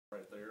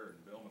there.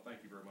 And Vilma,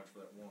 thank you very much for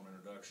that warm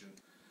introduction.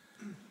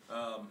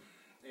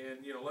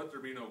 And, you know, let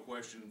there be no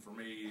question for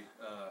me,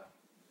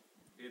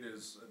 it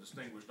is a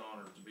distinguished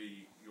honor to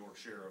be your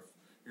sheriff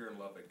here in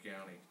Libbock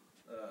County.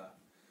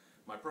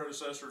 My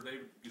predecessor,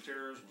 David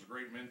Gutierrez, was a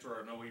great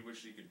mentor. I know he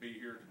wished he could be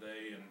here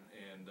today,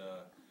 and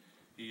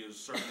he has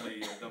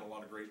certainly done a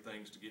lot of great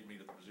things to get me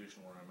to the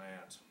position where I'm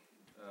at.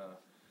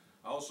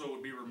 I also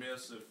would be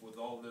remiss if, with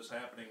all of this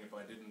happening, if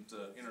I didn't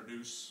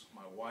introduce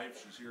my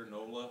wife. She's here,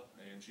 Nola,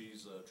 and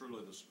she's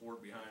truly the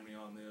support behind me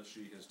on this.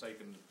 She has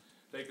taken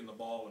the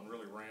ball and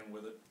really ran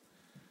with it.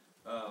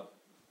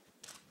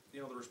 You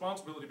know, the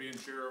responsibility of being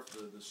sheriff,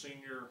 the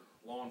senior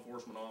law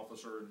enforcement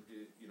officer,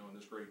 you know, in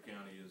this great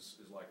county is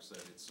like I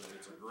said, it's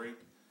a great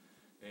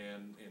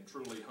and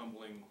truly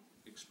humbling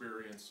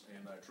experience,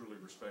 and I truly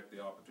respect the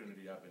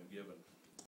opportunity I've been given.